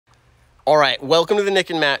All right, welcome to the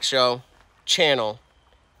Nick and Matt Show channel.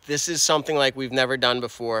 This is something like we've never done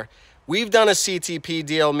before. We've done a CTP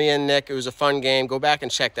deal, me and Nick. It was a fun game. Go back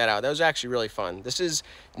and check that out. That was actually really fun. This is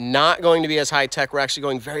not going to be as high tech. We're actually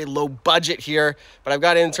going very low budget here, but I've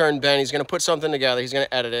got intern Ben. He's going to put something together. He's going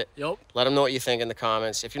to edit it. Yep. Let him know what you think in the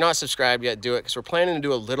comments. If you're not subscribed yet, do it, because we're planning to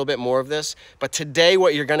do a little bit more of this. But today,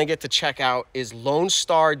 what you're going to get to check out is Lone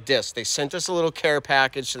Star Discs. They sent us a little care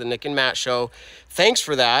package to the Nick and Matt Show. Thanks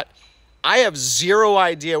for that. I have zero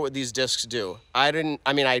idea what these discs do. I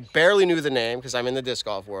barely knew the name because I'm in the disc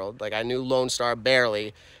golf world. Like, I knew Lone Star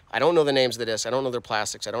barely. I don't know the names of the discs. I don't know their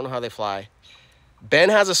plastics. I don't know how they fly. Ben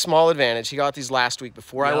has a small advantage. He got these last week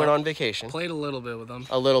before I went on vacation. Played a little bit with them.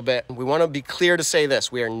 A little bit. We want to be clear to say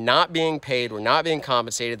this. We are not being paid. We're not being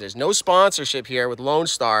compensated. There's no sponsorship here with Lone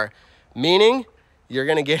Star, meaning you're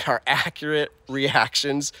going to get our accurate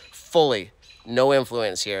reactions fully. No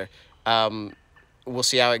influence here. We'll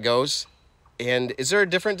see how it goes. And is there a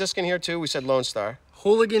different disc in here too? We said Lone Star.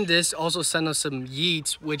 Hooligan Disc also sent us some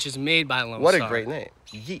Yeats, which is made by Lone Star. What a great name.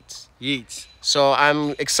 Yeats. Yeats. So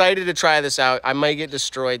I'm excited to try this out. I might get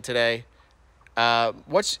destroyed today. I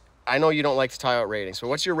know you don't like to tie out ratings, but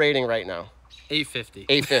what's your rating right now? 850.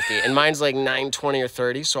 850. And mine's like 920 or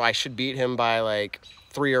 30, so I should beat him by like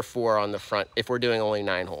 3 or 4 on the front if we're doing only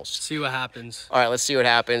 9 holes. See what happens. All right, let's see what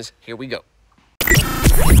happens. Here we go.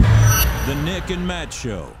 The Nick and Matt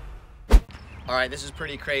Show. All right, this is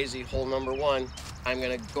pretty crazy. Hole number 1. I'm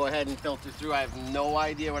gonna go ahead and filter through. I have no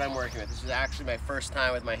idea what I'm working with. This is actually my first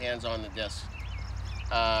time with my hands on the disc.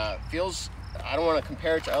 Feels, I don't want to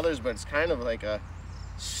compare it to others, but it's kind of like a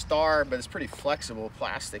star, but it's pretty flexible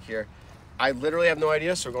plastic here. I literally have no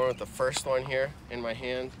idea, so we're going with the first one here in my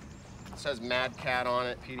hand. It says Mad Cat on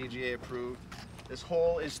it, PDGA approved. This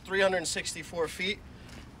hole is 364 feet,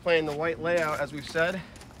 playing the white layout as we've said.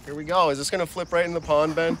 Here we go. Is this gonna flip right in the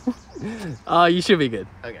pond, Ben? You should be good.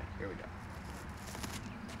 Okay, here we go.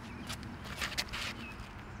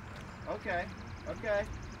 Okay.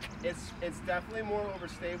 It's definitely more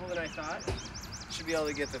overstable than I thought. Should be able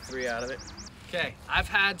to get the 3 out of it. Okay, I've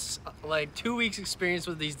had like 2 weeks experience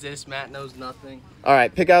with these discs. Matt knows nothing. All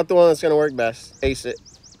right, pick out the one that's gonna work best. Ace it.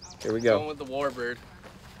 Here we go. Going with the Warbird.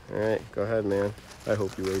 All right, go ahead, man. I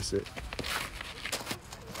hope you ace it.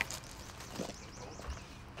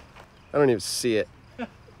 I don't even see it. That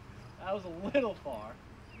was a little far.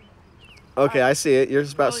 Okay, I see it. You're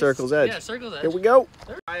just about circle's edge. Yeah, circle's edge. Here we go.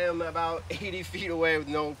 I am about 80 feet away with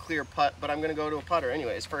no clear putt, but I'm going to go to a putter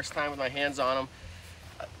anyways. First time with my hands on them.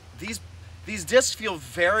 These discs feel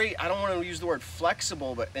very, I don't want to use the word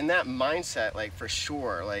flexible, but in that mindset, like for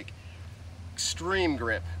sure, like extreme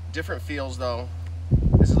grip. Different feels though.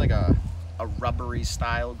 This is like a rubbery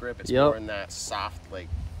style grip. It's more in that soft, like,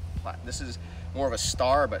 this is more of a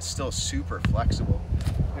star, but still super flexible.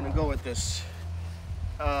 I'm gonna go with this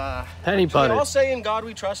penny putter. Can we all say "In God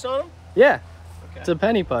We Trust" on them? Yeah. Okay. It's a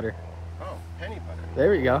penny putter. Oh, penny putter.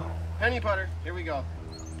 There we go. Penny putter. Here we go.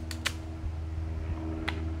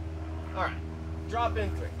 All right. Drop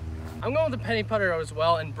in 3. I'm going with the penny putter as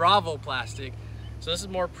well, and Bravo plastic. So this is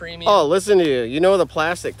more premium. Oh, listen to you. You know the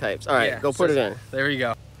plastic types. All right, yeah, go put it in. There you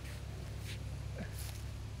go.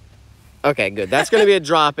 Okay, good. That's going to be a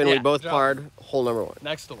drop in. Yeah, we both parred hole number 1.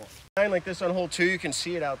 Next one. Like this on hole 2, you can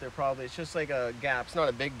see it out there probably. It's just like a gap. It's not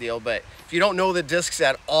a big deal, but if you don't know the discs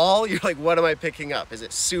at all, you're like, what am I picking up? Is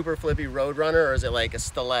it super flippy Roadrunner or is it like a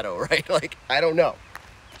stiletto, right? Like, I don't know.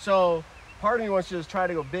 So part of me wants to just try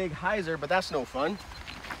to go big hyzer, but that's no fun.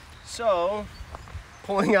 So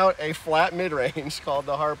pulling out a flat mid-range called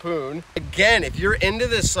the Harpoon. Again, if you're into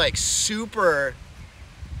this like super,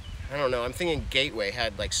 I don't know, I'm thinking Gateway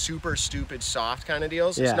had like super stupid soft kind of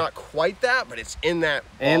deals. Yeah. It's not quite that, but it's in that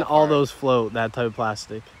ballpark. And all those float, that type of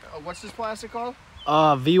plastic. What's this plastic called?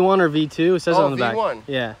 V1 or V2, it says on the back. V1.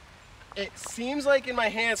 Yeah. It seems like in my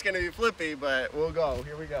hand it's gonna be flippy, but we'll go.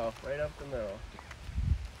 Here we go, right up the middle.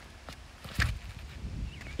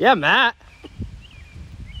 Yeah, Matt.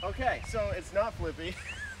 Okay, so it's not flippy.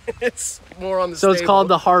 It's more on the So it's called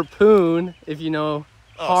the Harpoon, if you know.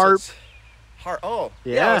 Oh,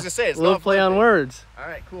 yeah, I was gonna say it's a little not play flippy. on words. All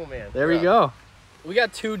right, cool, man. There we go. We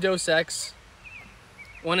got 2 Dos Equis,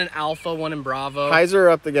 one in Alpha, one in Bravo.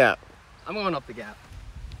 Hyzer up the gap. I'm going up the gap.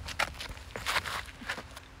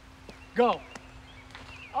 Go.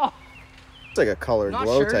 Oh. It's like a colored I'm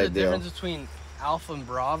glow not sure type the deal. difference between Alpha and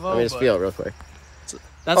Bravo. Let me just feel it real quick.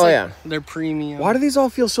 That's they're premium. Why do these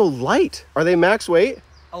all feel so light? Are they max weight?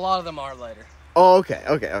 A lot of them are lighter. Oh, okay.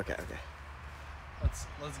 Let's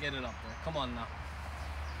get it up there. Come on now.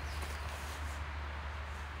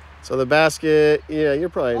 So the basket, yeah, you're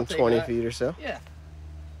probably in 20 that. feet or so. Yeah.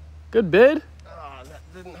 Good bid.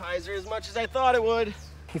 didn't hyzer as much as I thought it would.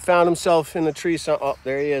 He found himself in the tree. Oh,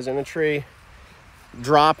 there he is in a tree.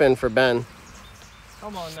 Dropping for Ben.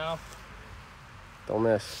 Come on now. Don't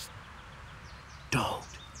miss. Don't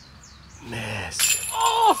miss.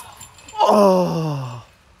 Oh! Oh.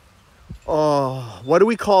 Oh. What do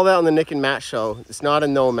we call that on the Nick and Matt show? It's not a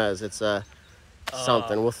Nomez. It's a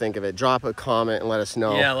something. We'll think of it. Drop a comment and let us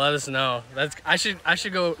know. Yeah, let us know. That's I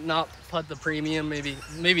should go not putt the premium.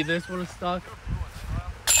 Maybe this would have stuck.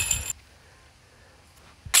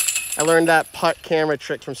 I learned that putt camera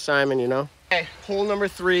trick from Simon, you know. Okay, hole number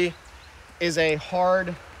 3 is a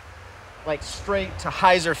hard, like straight to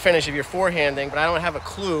hyzer finish if you're forehanding, but I don't have a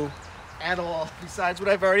clue at all besides what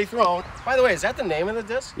I've already thrown. By the way, is that the name of the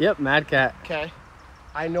disc? Yep, Mad Cat. Okay.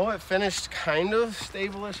 I know it finished kind of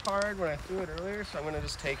stable-ish hard when I threw it earlier, so I'm gonna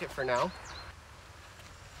just take it for now.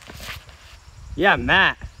 Yeah,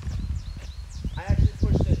 Matt. I actually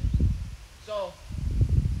pushed it. So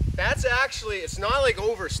that's actually, it's not like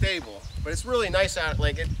overstable, but it's really nice out,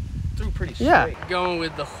 like it threw pretty straight. Yeah. Going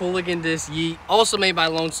with the Hooligan Disc Yeet, also made by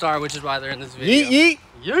Lone Star, which is why they're in this video. Yeet,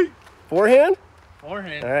 yeet. Yeet. Forehand?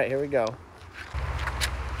 Forehand. All right, here we go.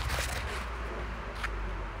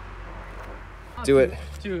 Do it.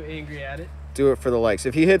 Too angry at it. Do it for the likes.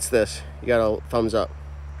 If he hits this, you got a thumbs up.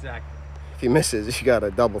 Exactly. If he misses, you got a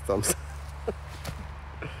double thumbs up.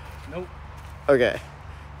 Nope. Okay,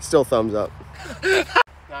 still thumbs up. Now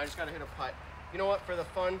I just gotta hit a putt. You know what, for the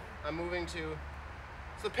fun, I'm moving to,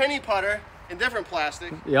 it's the penny putter in different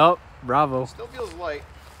plastic. Yup, bravo. Still feels light.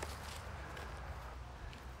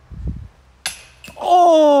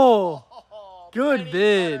 Oh! Oh, Good penny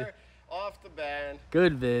bid. putter off the band.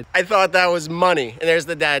 Good vid. I thought that was money. And there's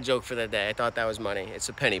the dad joke for the day. I thought that was money. It's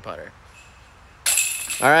a penny putter.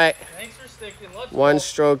 All right. Thanks for sticking. Let's One go.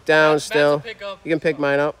 stroke down Matt's still. a pickup. You can pick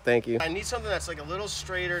mine up. Thank you. I need something that's like a little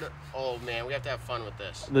straighter. Oh man, we have to have fun with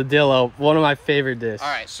this. The Dillo, one of my favorite discs.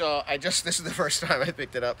 All right, so this is the first time I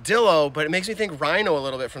picked it up. Dillo, but it makes me think Rhino a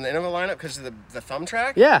little bit from the end of the lineup because of the thumb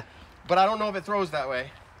track. Yeah. But I don't know if it throws that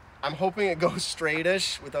way. I'm hoping it goes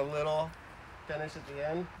straightish with a little finish at the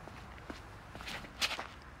end.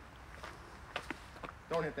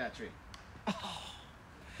 Don't hit that tree.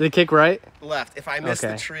 Did it kick right? Left. If I missed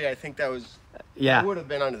the tree, I think that was. Yeah. It would have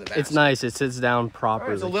been under the basket. It's nice. It sits down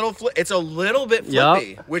properly. It's a little. It's a little bit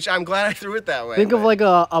flippy, which I'm glad I threw it that way. Think of like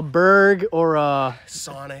a Berg or a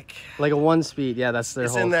Sonic. Like a 1-speed. Yeah, that's their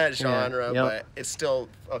it's whole. It's in that genre, Yep. but it's still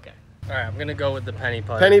okay. All right, I'm gonna go with the penny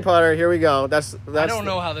putter. Penny putter. Here we go. That's. I don't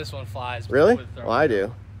know how this one flies. Really? Well, I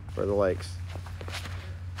do. For the likes.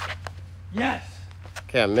 Yes.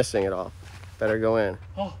 Okay, I'm missing it all. Better go in.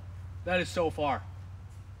 Oh, that is so far.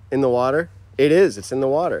 In the water? It is. It's in the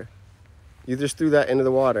water. You just threw that into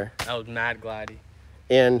the water. That was mad glidey.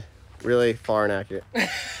 And really far and accurate.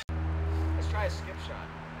 Let's try a skip shot.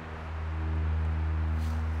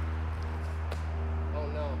 Oh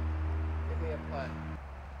no. Give me a putt.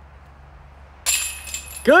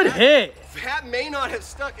 Good hit. That may not have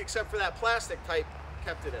stuck except for that plastic type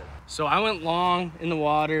kept it in. So I went long in the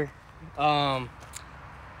water.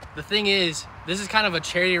 The thing is, this is kind of a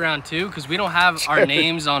charity round too, because we don't have our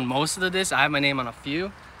names on most of the discs. I have my name on a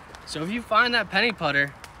few. So if you find that penny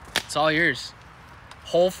putter, it's all yours.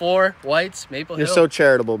 Hole 4, whites, Maple Hill. You're so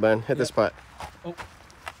charitable, Ben. Hit this putt. Oh.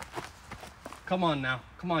 Come on now.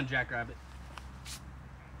 Come on, Jackrabbit.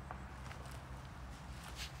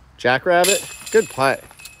 Jackrabbit? Good putt.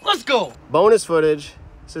 Let's go. Bonus footage.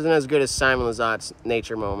 This isn't as good as Simon Lazat's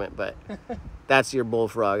nature moment, but that's your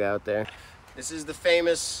bullfrog out there. This is the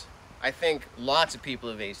famous, I think lots of people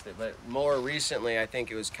have aced it, but more recently, I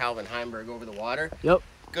think it was Calvin Heimberg over the water. Yep.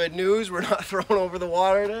 Good news, we're not thrown over the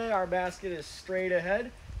water today. Our basket is straight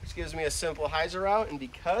ahead, which gives me a simple hyzer route. And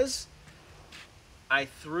because I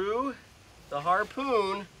threw the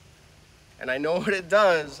harpoon and I know what it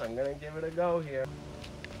does, I'm gonna give it a go here.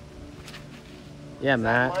 Yeah, Is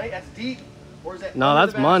Matt. that money? That's deep. Or is that No, under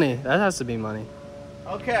that's the basket? money. That has to be money.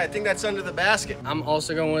 Okay, I think that's under the basket. I'm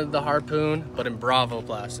also going with the harpoon, but in Bravo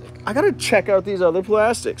plastic. I gotta check out these other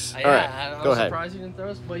plastics. Yeah, All right, go ahead. I'm surprised you didn't throw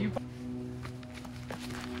us, but you.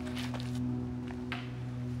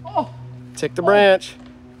 Oh! Tick the branch.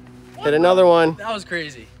 Hit another one. That was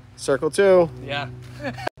crazy. Circle 2. Yeah.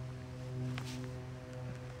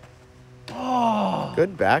 Oh.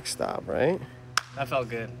 Good backstop, right? That felt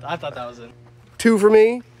good. I thought that was it. 2 for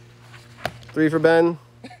me. 3 for Ben.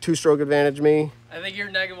 2-stroke advantage me. I think you're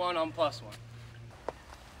 -1, I'm +1.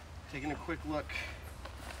 Taking a quick look.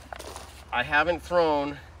 I haven't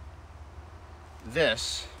thrown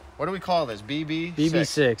this. What do we call this? BB6?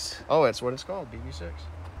 BB6. Oh, it's what it's called, BB6.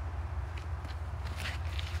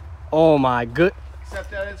 Oh my good.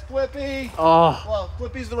 Except that it's flippy. Oh. Well,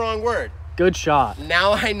 flippy's the wrong word. Good shot.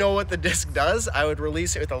 Now I know what the disc does. I would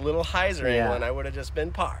release it with a little hyzer angle and I would have just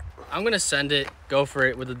been par. I'm gonna send it, go for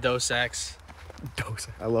it with the DISCS. DISCS.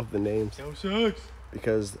 I love the names. DISCS.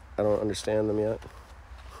 Because I don't understand them yet.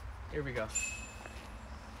 Here we go.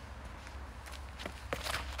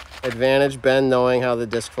 Advantage Ben knowing how the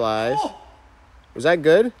disc flies. Oh. Was that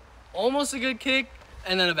good? Almost a good kick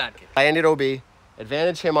and then a bad kick. I ended OB.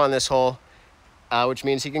 Advantage him on this hole, which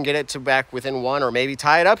means he can get it to back within one or maybe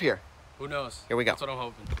tie it up here. Who knows? Here we go. That's what I'm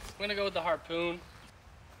hoping. I'm gonna go with the harpoon.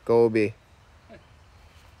 Go OB.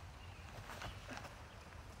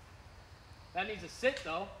 That needs to sit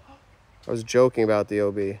though. I was joking about the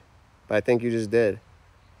OB, but I think you just did.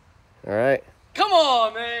 All right. Come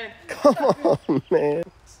on, man. Come on, man.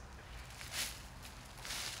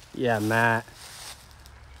 Yeah, Matt.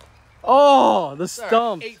 Oh, the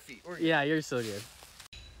stump. 8 feet. Yeah, you're so good.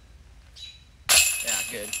 Yeah,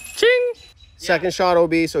 good. Ching. Second shot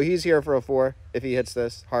OB, so he's here for a 4 if he hits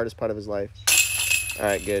this. Hardest putt of his life. All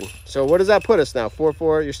right, good. So what does that put us now?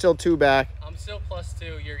 4-4. You're still 2 back. I'm still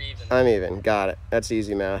 +2. You're even. I'm even. Got it. That's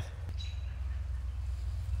easy math.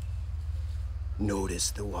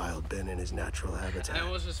 Notice the wild Ben in his natural habitat. I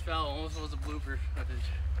almost just fell. Almost was a blooper footage.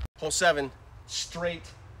 Hole 7, straight,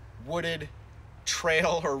 wooded,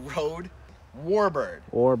 trail or road. Warbird.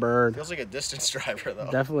 Warbird. Feels like a distance driver though.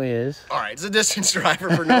 Definitely is. All right, it's a distance driver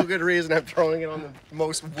for no good reason. I'm throwing it on the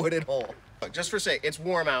most wooded hole. Just for sake, it's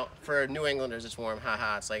warm out. For New Englanders, it's warm.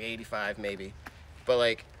 Haha, it's like 85 maybe. But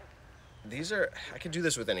like, these are, I could do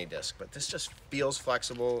this with any disc, but this just feels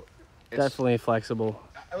flexible. It's, definitely flexible.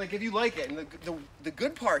 like if you like it, and the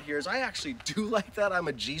good part here is I actually do like that. I'm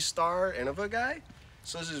a G-Star Innova guy,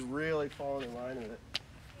 so this is really falling in line with it.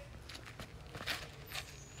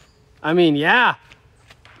 I mean, yeah.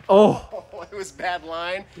 Oh. It was bad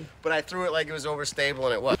line, but I threw it like it was overstable,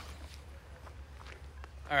 and it was.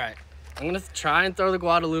 All right, I'm gonna try and throw the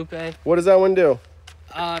Guadalupe. What does that one do?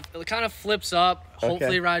 It kind of flips up.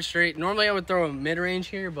 Hopefully, ride straight. Normally, I would throw a mid-range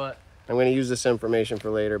here, but I'm gonna use this information for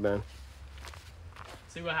later, Ben.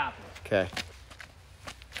 see what happens. Okay.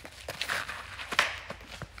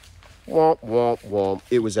 Womp, womp, womp.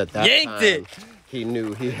 It was at that Yanked time it. He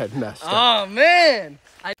knew he had messed up. Oh, man.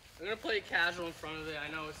 I'm going to play casual in front of it.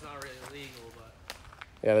 I know it's not really legal, but...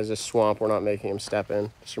 Yeah, there's a swamp. We're not making him step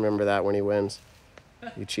in. Just remember that when he wins.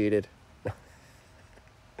 You cheated.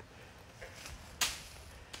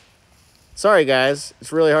 Sorry, guys.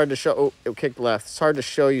 It's really hard to show... Oh, it kicked left. It's hard to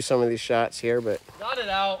show you some of these shots here, but... Got it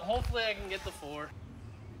out. Hopefully, I can get the 4.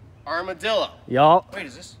 Armadillo. Y'all. Wait,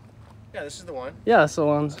 is this... Yeah, this is the one. Yeah, that's the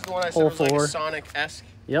one. This is the one I said was like a Sonic-esque.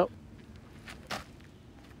 Yep.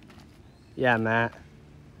 Yeah, Matt.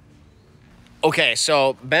 Okay,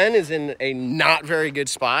 so Ben is in a not very good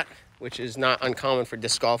spot, which is not uncommon for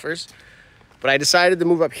disc golfers. But I decided to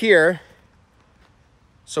move up here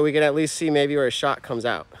so we can at least see maybe where a shot comes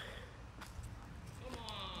out. Come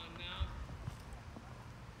on now.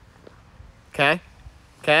 Okay?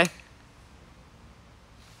 Okay?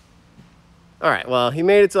 All right, well, he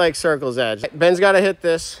made it to like circle's edge. Ben's got to hit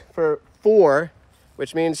this for 4,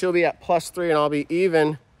 which means he'll be at +3 and I'll be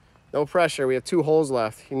even. No pressure. We have 2 holes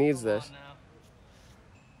left. He needs this.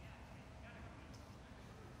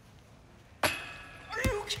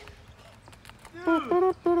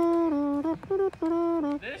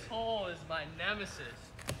 This hole is my nemesis.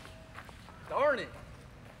 Darn it.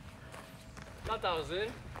 Thought that was in.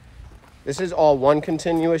 This is all one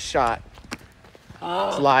continuous shot.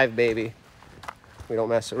 It's live, baby. We don't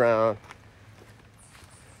mess around.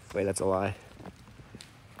 Wait, that's a lie.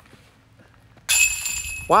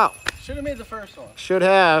 Wow. Should have made the first one. Should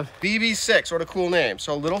have. BB6, what a cool name.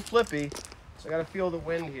 So a little flippy. So I gotta feel the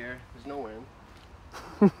wind here. There's no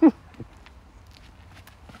wind.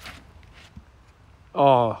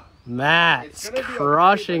 Oh, Matt's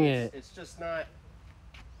crushing it. It's just not.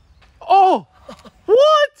 Oh,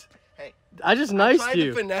 what? Hey, I just I niced tried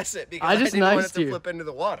you. to finesse it because I I just didn't want it niced to you. flip into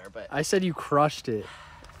the water, but I said you crushed it.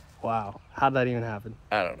 Wow, how'd that even happen?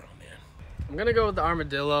 I don't know, man. I'm gonna go with the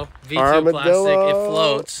Armadillo. V2 Armadillo. plastic. It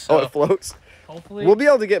floats. So Oh, it floats. hopefully, We'll be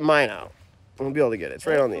able to get mine out. We'll be able to get it. It's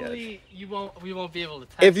right on the edge. hopefully we won't be able to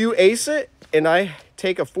test If you ace it and I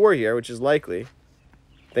take a 4 here, which is likely,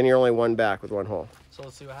 then you're only 1 back with 1 hole. So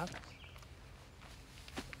let's see what happens.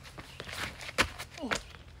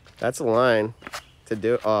 That's a line to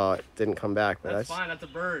do. Oh, it didn't come back, but That's fine. That's a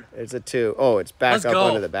bird. It's a 2. Oh, it's back Let's up go.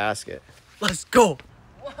 under the basket. Let's go.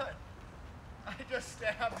 What? I just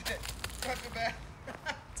stabbed it. Cut the back.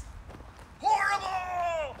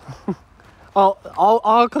 Horrible!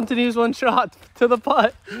 I'll continue one shot to the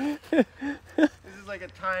putt. This is like a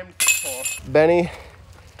timed hole. Benny,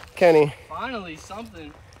 Kenny. Finally,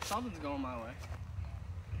 something's going my way.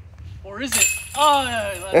 Or is it? Oh,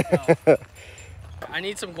 yeah, let's go. I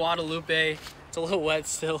need some Guadalupe. It's a little wet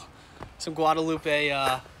still. Some Guadalupe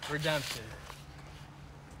redemption.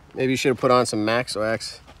 Maybe you should have put on some Max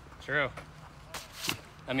Wax. True.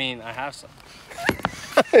 I mean, I have some.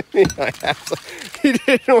 I have some. He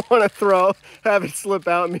didn't want to have it slip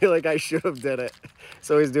out and be like, I should have did it.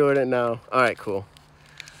 So he's doing it now. All right, cool.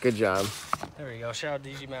 Good job. There we go. Shout out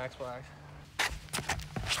DG Max Wax.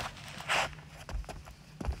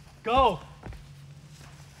 Go.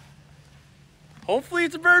 Hopefully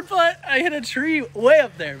it's a bird putt. I hit a tree way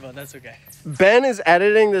up there, but that's okay. Ben is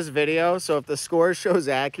editing this video, so if the score shows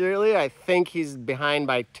accurately, I think he's behind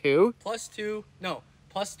by 2. +2. No,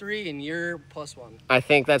 +3, and you're +1. I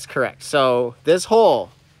think that's correct. So this hole,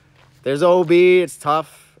 there's OB. It's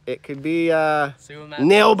tough. It could be a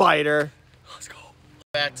nail biter. Let's go.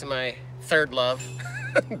 Back to my third love,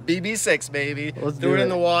 BB6, baby. Let's do it in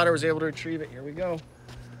the water. Was able to retrieve it. Here we go.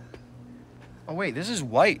 Oh wait, this is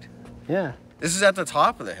white. Yeah. This is at the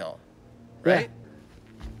top of the hill, right?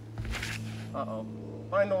 Yeah. Uh-oh.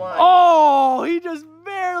 Find the line. Oh, he just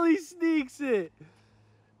barely sneaks it.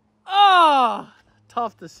 Oh,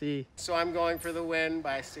 tough to see. So I'm going for the win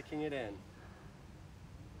by sticking it in.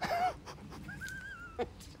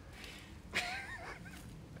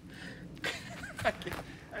 I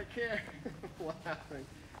can't. What happened?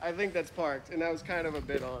 I think that's parked, and that was kind of a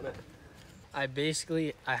bit on it. I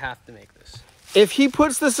have to make this. If he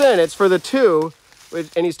puts this in, it's for the 2,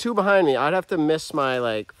 and he's 2 behind me. I'd have to miss my,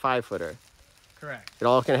 like, 5-footer. Correct. It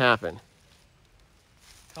all can happen.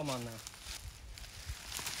 Come on now.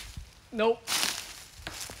 Nope.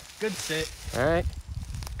 Good sit. All right.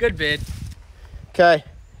 Good bid. Okay.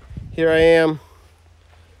 Here I am.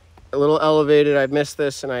 A little elevated. I've missed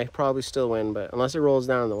this, and I probably still win, but unless it rolls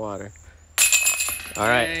down in the water. All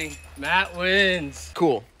right. Dang, Matt wins.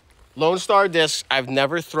 Cool. Lone Star discs, I've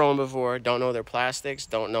never thrown before. Don't know their plastics.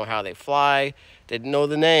 Don't know how they fly. Didn't know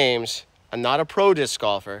the names. I'm not a pro disc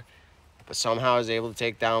golfer, but somehow I was able to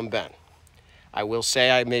take down Ben. I will say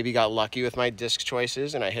I maybe got lucky with my disc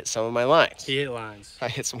choices, and I hit some of my lines. He hit lines. I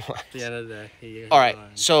hit some lines. At the end of the day, he hit All right,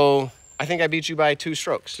 lines. so I think I beat you by 2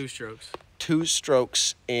 strokes. 2 strokes. 2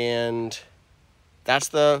 strokes, and that's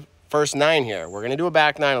the first 9 here. We're going to do a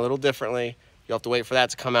back 9 a little differently. You'll have to wait for that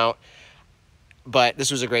to come out. But this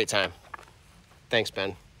was a great time. Thanks,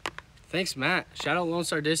 Ben. Thanks, Matt. Shout out Lone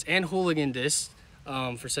Star Disc and Hooligan Disc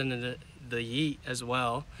for sending the yeet as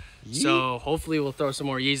well. Yeet. So hopefully we'll throw some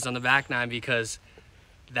more yeets on the back 9 because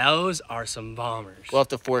those are some bombers. We'll have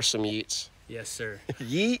to force some yeets. Yes, sir.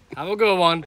 Yeet. Have a good one.